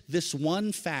overlook this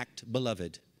one fact,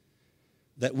 beloved,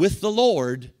 that with the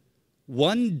Lord,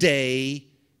 one day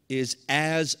is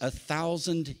as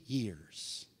 1,000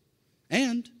 years,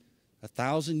 and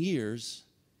 1,000 years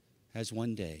as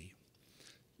one day.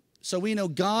 So we know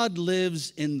God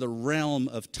lives in the realm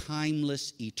of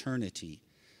timeless eternity.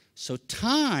 So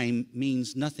time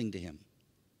means nothing to him.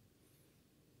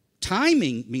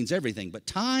 Timing means everything, but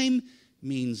time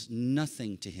means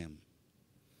nothing to him.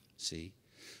 See?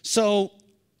 So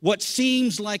what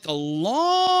seems like a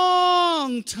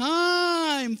long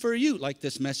time for you, like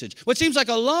this message, what seems like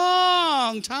a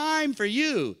long time for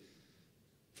you,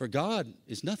 for God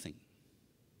is nothing.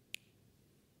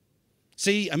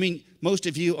 See, I mean, most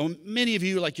of you, or many of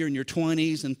you, like you're in your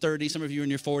 20s and 30s, some of you are in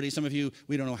your 40s, some of you,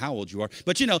 we don't know how old you are.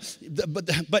 But, you know,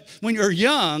 but when you're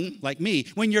young, like me,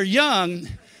 when you're young,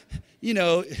 you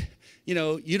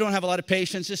don't have a lot of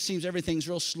patience. Just seems everything's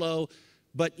real slow.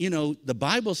 But, the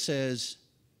Bible says,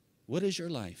 what is your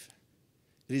life?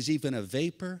 It is even a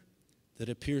vapor that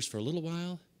appears for a little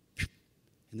while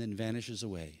and then vanishes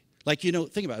away. Like,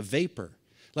 think about a vapor.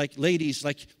 Like ladies,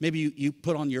 like maybe you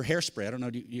put on your hairspray. I don't know,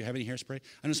 do you have any hairspray?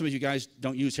 I know some of you guys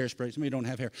don't use hairspray. Some of you don't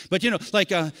have hair. But,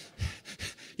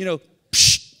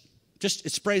 psh, just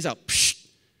it sprays out. Psh,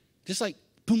 just like,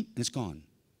 boom, and it's gone.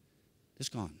 It's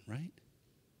gone, right?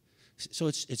 So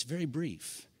it's very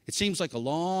brief. It seems like a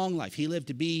long life. He lived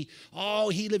to be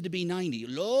 90, a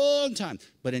long time.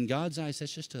 But in God's eyes,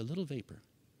 that's just a little vapor.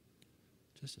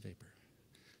 Just a vapor.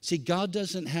 See, God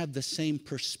doesn't have the same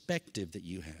perspective that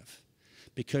you have.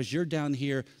 Because you're down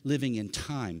here living in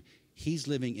time. He's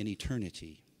living in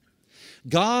eternity.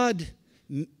 God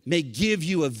may give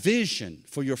you a vision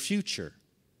for your future.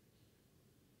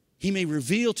 He may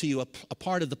reveal to you a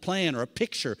part of the plan or a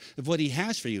picture of what he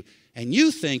has for you. And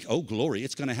you think, oh, glory,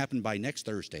 it's going to happen by next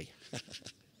Thursday.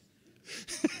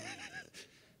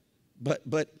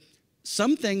 But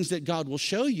some things that God will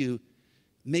show you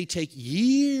may take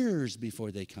years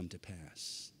before they come to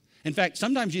pass. In fact,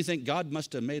 sometimes you think God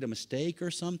must have made a mistake or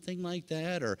something like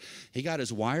that, or he got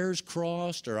his wires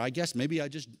crossed, or I guess maybe I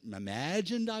just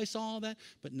imagined I saw that.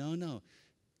 But no.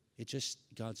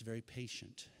 God's very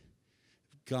patient.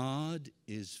 God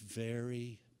is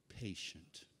very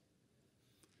patient.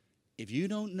 If you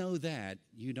don't know that,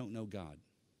 you don't know God.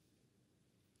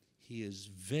 He is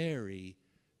very,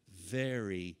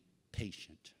 very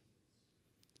patient.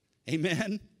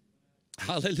 Amen?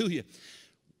 Hallelujah.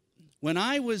 When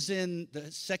I was in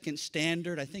the second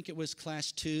standard, I think it was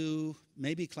class 2,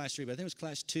 maybe class 3, but I think it was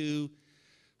class 2.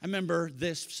 I remember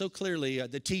this so clearly.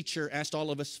 The teacher asked all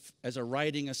of us as a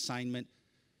writing assignment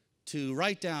to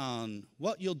write down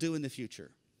what you'll do in the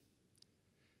future.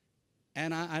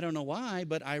 And I don't know why,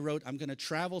 but I wrote, I'm going to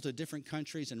travel to different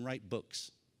countries and write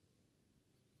books.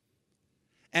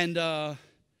 And, when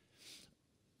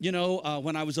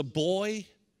I was a boy,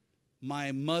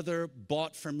 my mother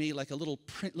bought for me like a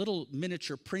little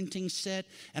miniature printing set.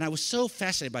 And I was so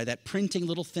fascinated by that, printing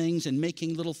little things and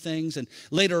making little things. And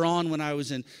later on, when I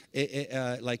was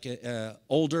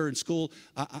older in school,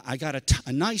 I got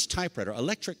a nice typewriter,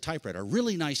 electric typewriter, a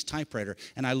really nice typewriter.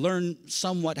 And I learned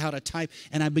somewhat how to type.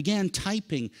 And I began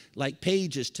typing like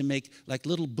pages to make like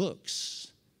little books.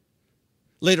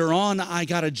 Later on, I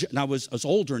was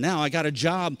older now. I got a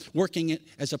job working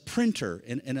as a printer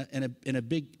in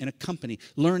a company,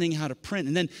 learning how to print.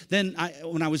 And then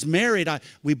when I was married,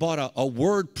 we bought a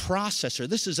word processor.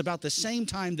 This is about the same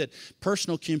time that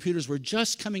personal computers were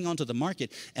just coming onto the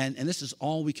market, and this is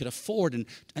all we could afford. And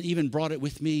I even brought it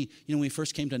with me. When we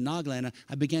first came to Nagaland,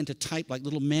 I began to type like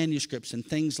little manuscripts and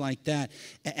things like that,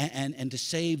 and to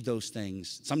save those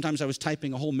things. Sometimes I was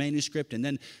typing a whole manuscript, and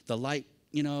then the light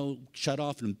shut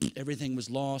off and everything was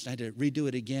lost. I had to redo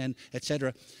it again,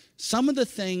 etc. Some of the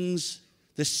things,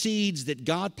 the seeds that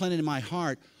God planted in my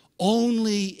heart,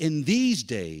 only in these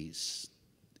days,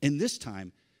 in this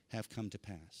time, have come to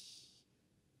pass.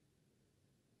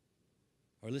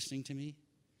 Are you listening to me?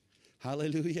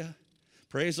 Hallelujah.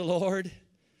 Praise the Lord.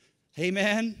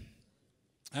 Amen.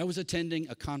 I was attending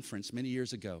a conference many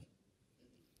years ago,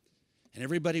 and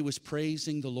everybody was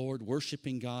praising the Lord,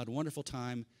 worshiping God, wonderful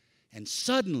time. And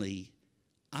suddenly,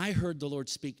 I heard the Lord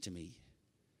speak to me.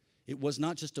 It was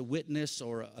not just a witness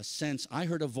or a sense. I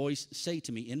heard a voice say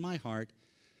to me in my heart,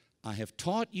 I have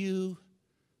taught you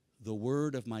the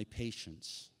word of my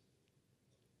patience.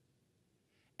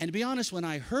 And to be honest, when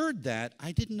I heard that,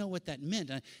 I didn't know what that meant.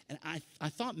 And I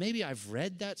thought maybe I've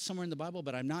read that somewhere in the Bible,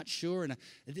 but I'm not sure. And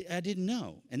I didn't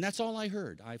know. And that's all I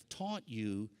heard. I've taught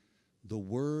you the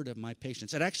word of my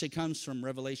patience. It actually comes from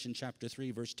Revelation chapter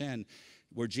 3, verse 10.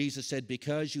 Where Jesus said,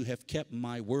 because you have kept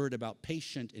my word about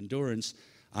patient endurance,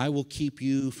 I will keep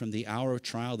you from the hour of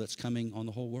trial that's coming on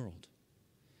the whole world.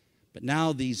 But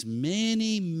now these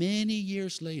many, many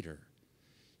years later,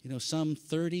 some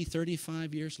 30,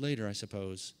 35 years later, I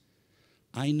suppose,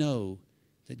 I know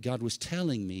that God was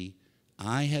telling me,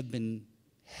 I have been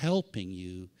helping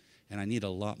you, and I need a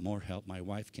lot more help. My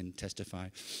wife can testify.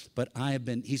 But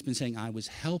he's been saying, I was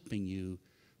helping you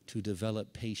to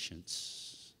develop patience.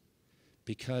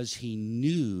 Because he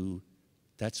knew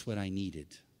that's what I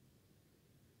needed.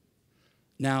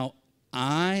 Now,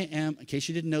 I am, in case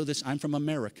you didn't know this, I'm from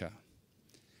America.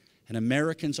 And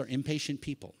Americans are impatient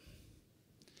people.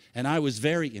 And I was a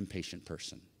very impatient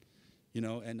person.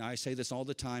 And I say this all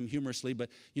the time humorously, but,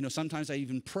 sometimes I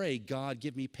even pray, God,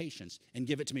 give me patience and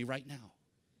give it to me right now.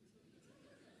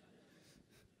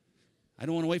 I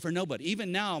don't want to wait for nobody.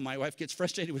 Even now, my wife gets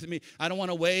frustrated with me. I don't want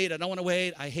to wait.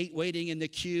 I hate waiting in the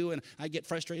queue, and I get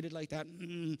frustrated like that.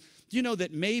 Do you know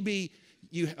that maybe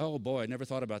oh boy, I never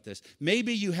thought about this.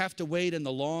 Maybe you have to wait in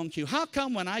the long queue. How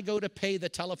come when I go to pay the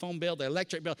telephone bill, the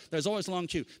electric bill, there's always a long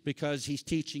queue? Because he's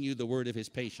teaching you the word of his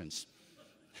patience.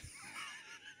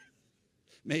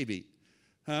 Maybe.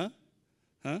 Huh?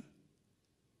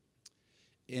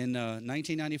 In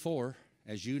 1994,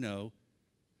 as you know,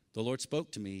 the Lord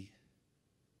spoke to me.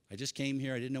 I just came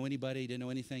here. I didn't know anybody, didn't know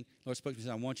anything. The Lord spoke to me and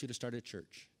said, I want you to start a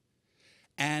church.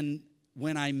 And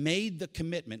when I made the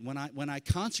commitment, when I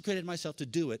consecrated myself to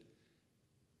do it,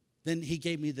 then he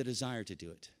gave me the desire to do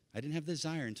it. I didn't have the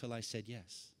desire until I said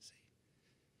yes. See?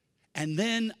 And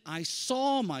then I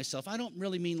saw myself. I don't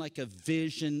really mean like a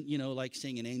vision, like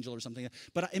seeing an angel or something.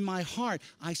 But in my heart,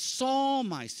 I saw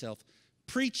myself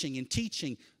preaching and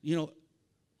teaching,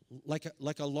 like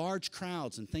a large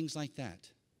crowds and things like that.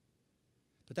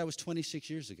 But that was 26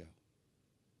 years ago.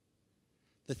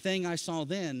 The thing I saw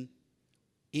then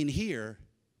in here,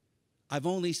 I've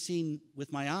only seen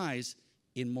with my eyes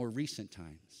in more recent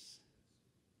times.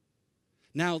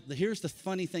 Now, here's the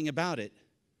funny thing about it.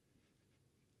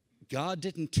 God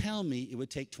didn't tell me it would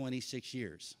take 26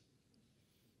 years.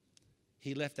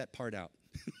 He left that part out.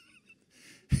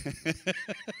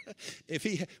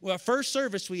 First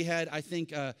service we had, I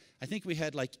think we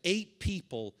had like 8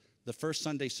 people the first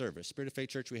Sunday service. Spirit of Faith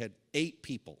Church, we had 8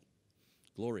 people.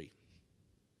 Glory.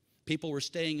 People were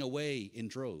staying away in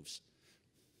droves.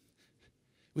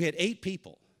 We had 8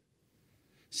 people.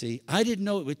 See, I didn't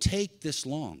know it would take this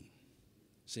long.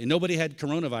 See, nobody had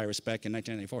coronavirus back in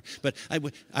 1994, but I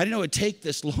didn't know it would take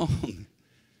this long.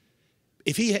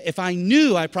 If I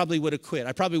knew, I probably would have quit.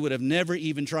 I probably would have never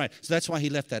even tried. So that's why he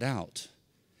left that out.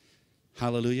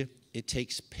 Hallelujah. It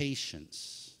takes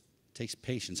patience. It takes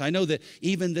patience. I know that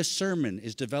even this sermon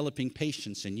is developing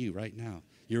patience in you right now.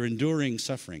 You're enduring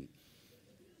suffering.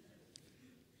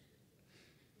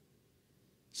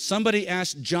 Somebody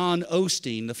asked John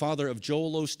Osteen, the father of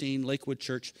Joel Osteen, Lakewood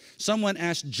Church. Someone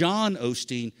asked John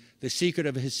Osteen the secret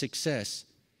of his success.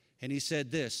 And he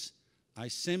said this, I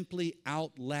simply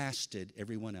outlasted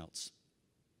everyone else.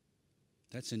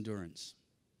 That's endurance.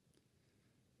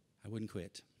 I wouldn't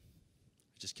quit.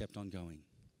 I just kept on going.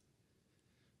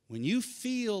 When you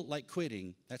feel like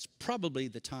quitting, that's probably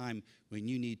the time when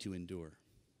you need to endure.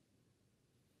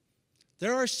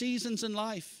 There are seasons in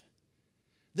life.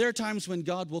 There are times when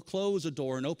God will close a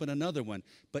door and open another one,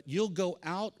 but you'll go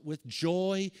out with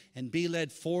joy and be led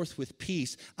forth with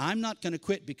peace. I'm not going to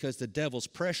quit because the devil's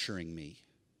pressuring me.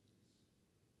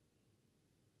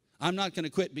 I'm not going to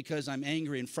quit because I'm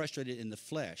angry and frustrated in the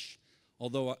flesh,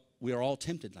 although we are all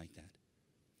tempted like that.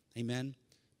 Amen?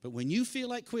 But when you feel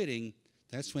like quitting,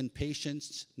 that's when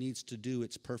patience needs to do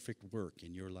its perfect work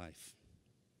in your life.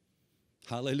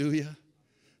 Hallelujah.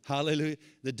 Hallelujah.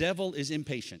 The devil is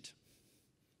impatient.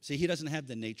 See, he doesn't have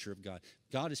the nature of God.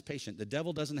 God is patient. The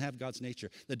devil doesn't have God's nature.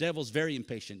 The devil's very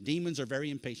impatient. Demons are very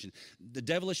impatient. The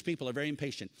devilish people are very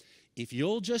impatient. If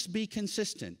you'll just be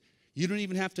consistent, you don't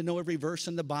even have to know every verse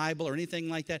in the Bible or anything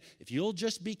like that. If you'll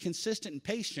just be consistent and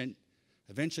patient,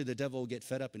 eventually the devil will get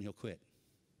fed up and he'll quit.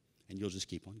 And you'll just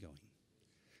keep on going.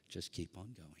 Just keep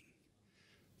on going.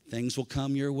 Things will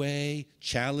come your way,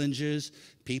 challenges,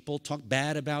 people talk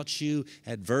bad about you,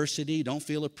 adversity, don't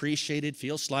feel appreciated,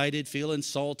 feel slighted, feel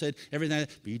insulted, everything like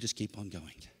that, but you just keep on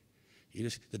going.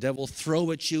 The devil will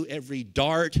throw at you every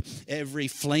dart, every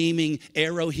flaming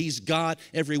arrow he's got,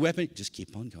 every weapon. Just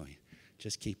keep on going.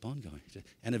 Just keep on going.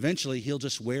 And eventually he'll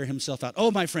just wear himself out.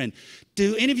 Oh, my friend,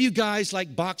 do any of you guys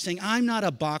like boxing? I'm not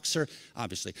a boxer,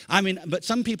 obviously. But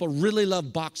some people really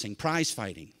love boxing, prize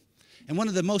fighting. And one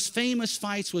of the most famous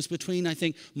fights was between, I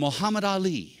think, Muhammad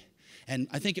Ali. And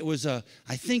I think it was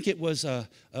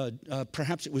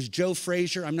perhaps it was Joe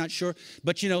Frazier, I'm not sure.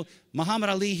 But,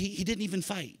 Muhammad Ali, he didn't even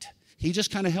fight. He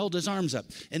just kind of held his arms up.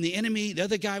 And the enemy, the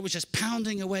other guy, was just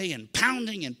pounding away and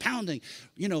pounding and pounding,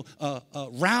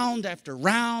 round after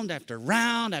round after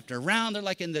round after round. They're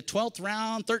like in the 12th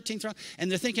round, 13th round. And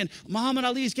they're thinking, Muhammad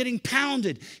Ali is getting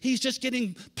pounded. He's just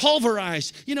getting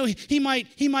pulverized. He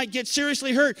might get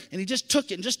seriously hurt. And he just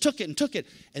took it and just took it and took it.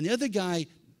 And the other guy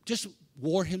just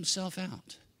wore himself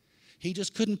out. He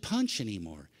just couldn't punch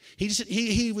anymore.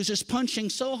 He was just punching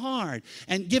so hard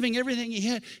and giving everything he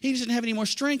had. He didn't have any more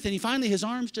strength, and finally his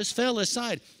arms just fell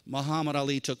aside. Muhammad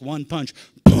Ali took one punch,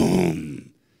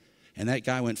 boom, and that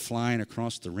guy went flying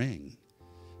across the ring,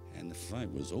 and the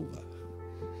fight was over.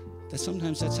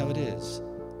 Sometimes that's how it is.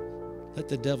 Let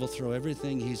the devil throw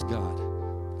everything he's got.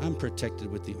 I'm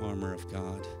protected with the armor of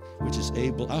God, which is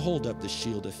able. I hold up the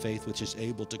shield of faith, which is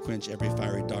able to quench every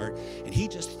fiery dart. And he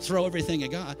just throw everything at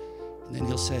God. And then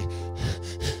he'll say,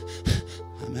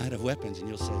 I'm out of weapons. And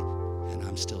you'll say, and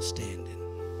I'm still standing.